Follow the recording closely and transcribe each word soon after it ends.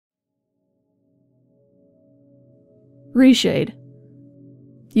ReShade.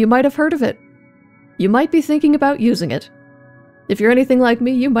 You might have heard of it. You might be thinking about using it. If you're anything like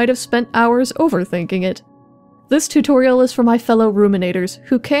me, you might have spent hours overthinking it. This tutorial is for my fellow ruminators,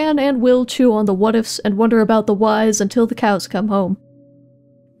 who can and will chew on the what-ifs and wonder about the whys until the cows come home.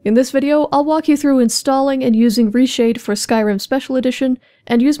 In this video, I'll walk you through installing and using ReShade for Skyrim Special Edition,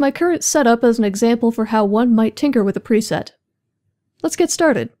 and use my current setup as an example for how one might tinker with a preset. Let's get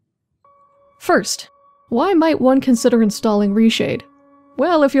started. First, why might one consider installing ReShade?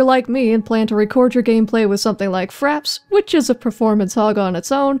 Well, if you're like me and plan to record your gameplay with something like Fraps, which is a performance hog on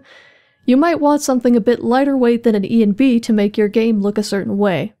its own, you might want something a bit lighter weight than an ENB to make your game look a certain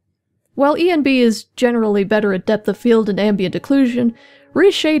way. While ENB is generally better at depth of field and ambient occlusion,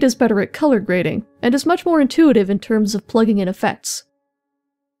 ReShade is better at color grading, and is much more intuitive in terms of plugging in effects.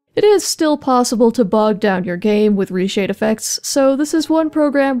 It is still possible to bog down your game with ReShade effects, so this is one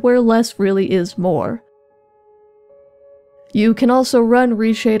program where less really is more. You can also run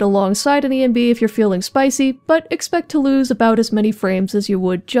ReShade alongside an ENB if you're feeling spicy, but expect to lose about as many frames as you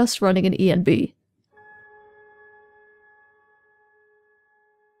would just running an ENB.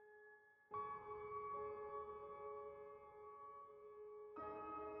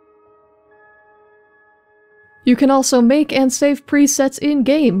 You can also make and save presets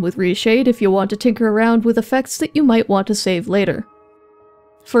in-game with ReShade if you want to tinker around with effects that you might want to save later.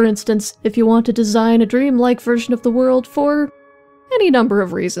 For instance, if you want to design a dreamlike version of the world for any number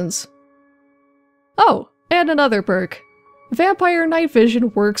of reasons. Oh, and another perk. Vampire Night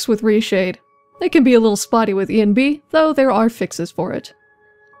Vision works with ReShade. It can be a little spotty with ENB, though there are fixes for it.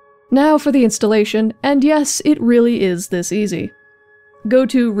 Now for the installation, and yes, it really is this easy. Go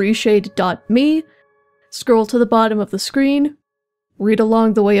to reshade.me, scroll to the bottom of the screen, read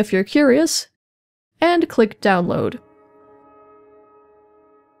along the way if you're curious, and click Download.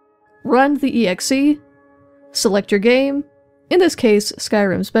 Run the exe, select your game, in this case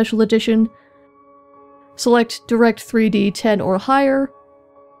Skyrim Special Edition, select Direct 3D 10 or higher,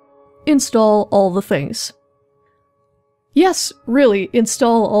 install all the things. Yes, really,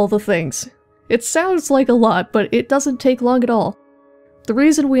 install all the things. It sounds like a lot, but it doesn't take long at all. The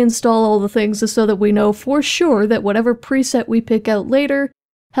reason we install all the things is so that we know for sure that whatever preset we pick out later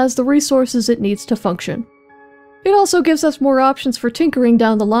has the resources it needs to function. It also gives us more options for tinkering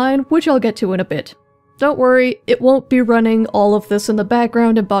down the line, which I'll get to in a bit. Don't worry, it won't be running all of this in the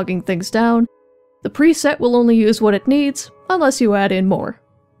background and bogging things down. The preset will only use what it needs, unless you add in more.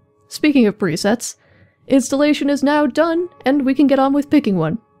 Speaking of presets, installation is now done, and we can get on with picking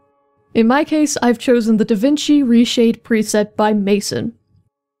one. In my case, I've chosen the DaVinci ReShade preset by Mason.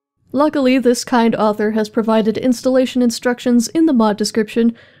 Luckily, this kind author has provided installation instructions in the mod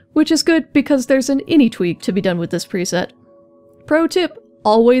description, which is good because there's an ini tweak to be done with this preset. Pro tip,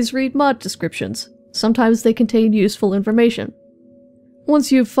 always read mod descriptions. Sometimes they contain useful information.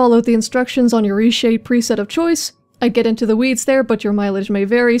 Once you've followed the instructions on your ReShade preset of choice, I get into the weeds there, but your mileage may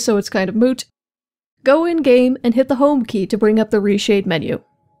vary, so it's kind of moot. Go in-game and hit the home key to bring up the ReShade menu.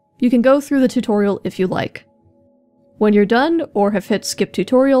 You can go through the tutorial if you like. When you're done, or have hit skip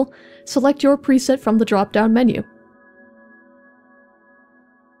tutorial, select your preset from the drop-down menu.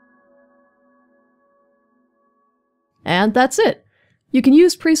 And that's it! You can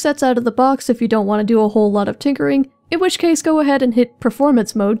use presets out of the box if you don't want to do a whole lot of tinkering, in which case go ahead and hit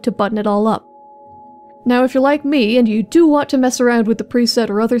performance mode to button it all up. Now if you're like me and you do want to mess around with the preset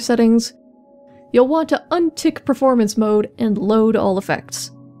or other settings, you'll want to untick performance mode and load all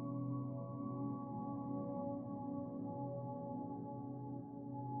effects.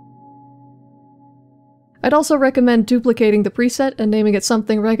 I'd also recommend duplicating the preset and naming it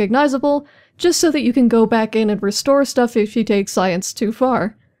something recognizable, just so that you can go back in and restore stuff if you take science too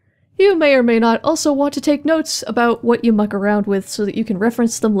far. You may or may not also want to take notes about what you muck around with so that you can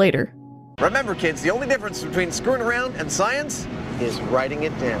reference them later. Remember kids, the only difference between screwing around and science is writing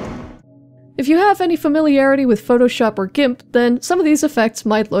it down. If you have any familiarity with Photoshop or GIMP, then some of these effects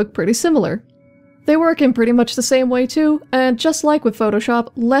might look pretty similar. They work in pretty much the same way too, and just like with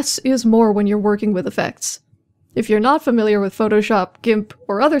Photoshop, less is more when you're working with effects. If you're not familiar with Photoshop, GIMP,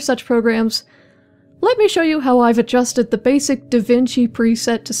 or other such programs, let me show you how I've adjusted the basic DaVinci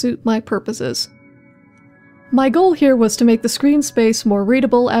preset to suit my purposes. My goal here was to make the screen space more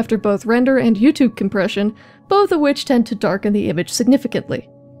readable after both render and YouTube compression, both of which tend to darken the image significantly.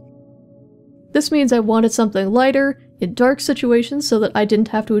 This means I wanted something lighter, in dark situations so that I didn't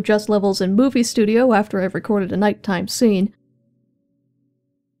have to adjust levels in Movie Studio after I've recorded a nighttime scene.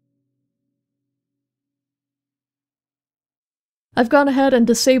 I've gone ahead and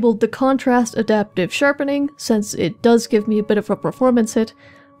disabled the contrast adaptive sharpening, since it does give me a bit of a performance hit,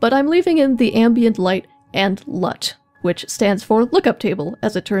 but I'm leaving in the ambient light and LUT, which stands for lookup table,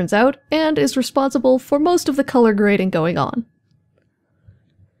 as it turns out, and is responsible for most of the color grading going on.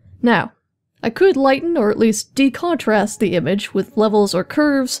 Now, I could lighten or at least decontrast the image with levels or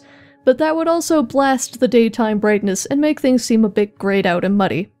curves, but that would also blast the daytime brightness and make things seem a bit grayed out and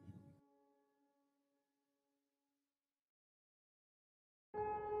muddy.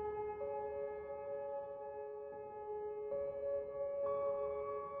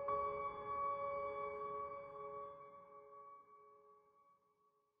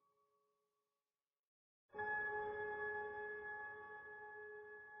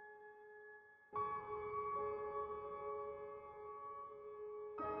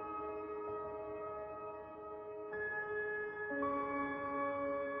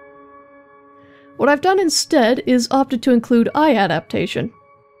 What I've done instead is opted to include eye adaptation.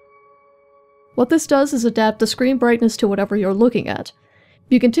 What this does is adapt the screen brightness to whatever you're looking at.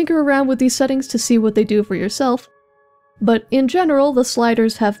 You can tinker around with these settings to see what they do for yourself, but in general the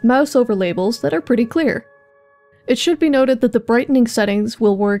sliders have mouse over labels that are pretty clear. It should be noted that the brightening settings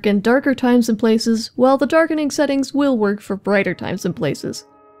will work in darker times and places, while the darkening settings will work for brighter times and places.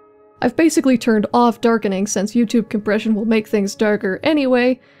 I've basically turned off darkening since YouTube compression will make things darker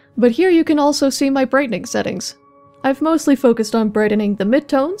anyway, but here you can also see my brightening settings. I've mostly focused on brightening the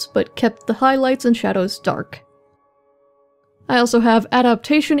midtones, but kept the highlights and shadows dark. I also have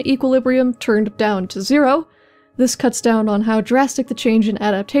adaptation equilibrium turned down to 0. This cuts down on how drastic the change in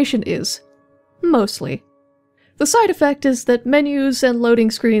adaptation is. Mostly. The side effect is that menus and loading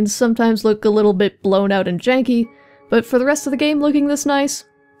screens sometimes look a little bit blown out and janky, but for the rest of the game looking this nice,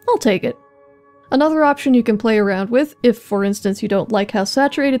 I'll take it. Another option you can play around with, if for instance you don't like how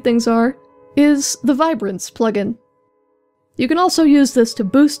saturated things are, is the Vibrance plugin. You can also use this to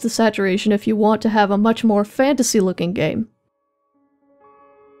boost the saturation if you want to have a much more fantasy-looking game.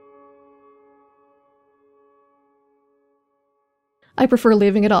 I prefer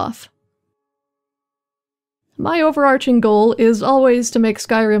leaving it off. My overarching goal is always to make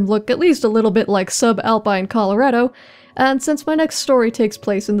Skyrim look at least a little bit like subalpine Colorado, and since my next story takes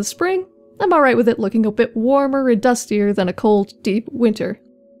place in the spring, I'm alright with it looking a bit warmer and dustier than a cold, deep winter.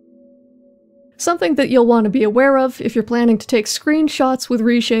 Something that you'll want to be aware of if you're planning to take screenshots with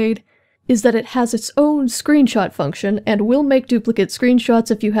ReShade is that it has its own screenshot function and will make duplicate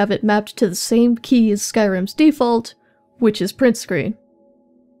screenshots if you have it mapped to the same key as Skyrim's default, which is print screen.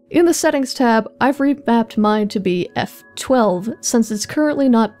 In the Settings tab, I've remapped mine to be F12 since it's currently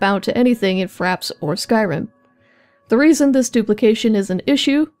not bound to anything in Fraps or Skyrim. The reason this duplication is an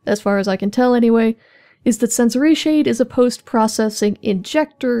issue, as far as I can tell anyway, is that since ReShade is a post-processing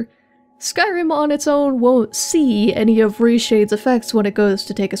injector, Skyrim on its own won't see any of ReShade's effects when it goes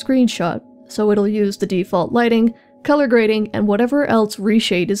to take a screenshot, so it'll use the default lighting, color grading, and whatever else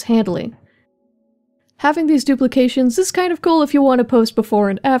ReShade is handling. Having these duplications is kind of cool if you want to post before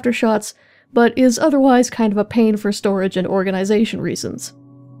and after shots, but is otherwise kind of a pain for storage and organization reasons.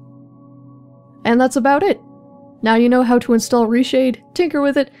 And that's about it. Now you know how to install ReShade, tinker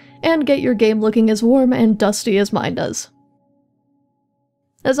with it, and get your game looking as warm and dusty as mine does.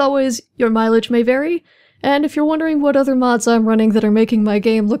 As always, your mileage may vary, and if you're wondering what other mods I'm running that are making my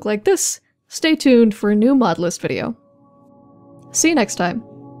game look like this, stay tuned for a new mod list video. See you next time.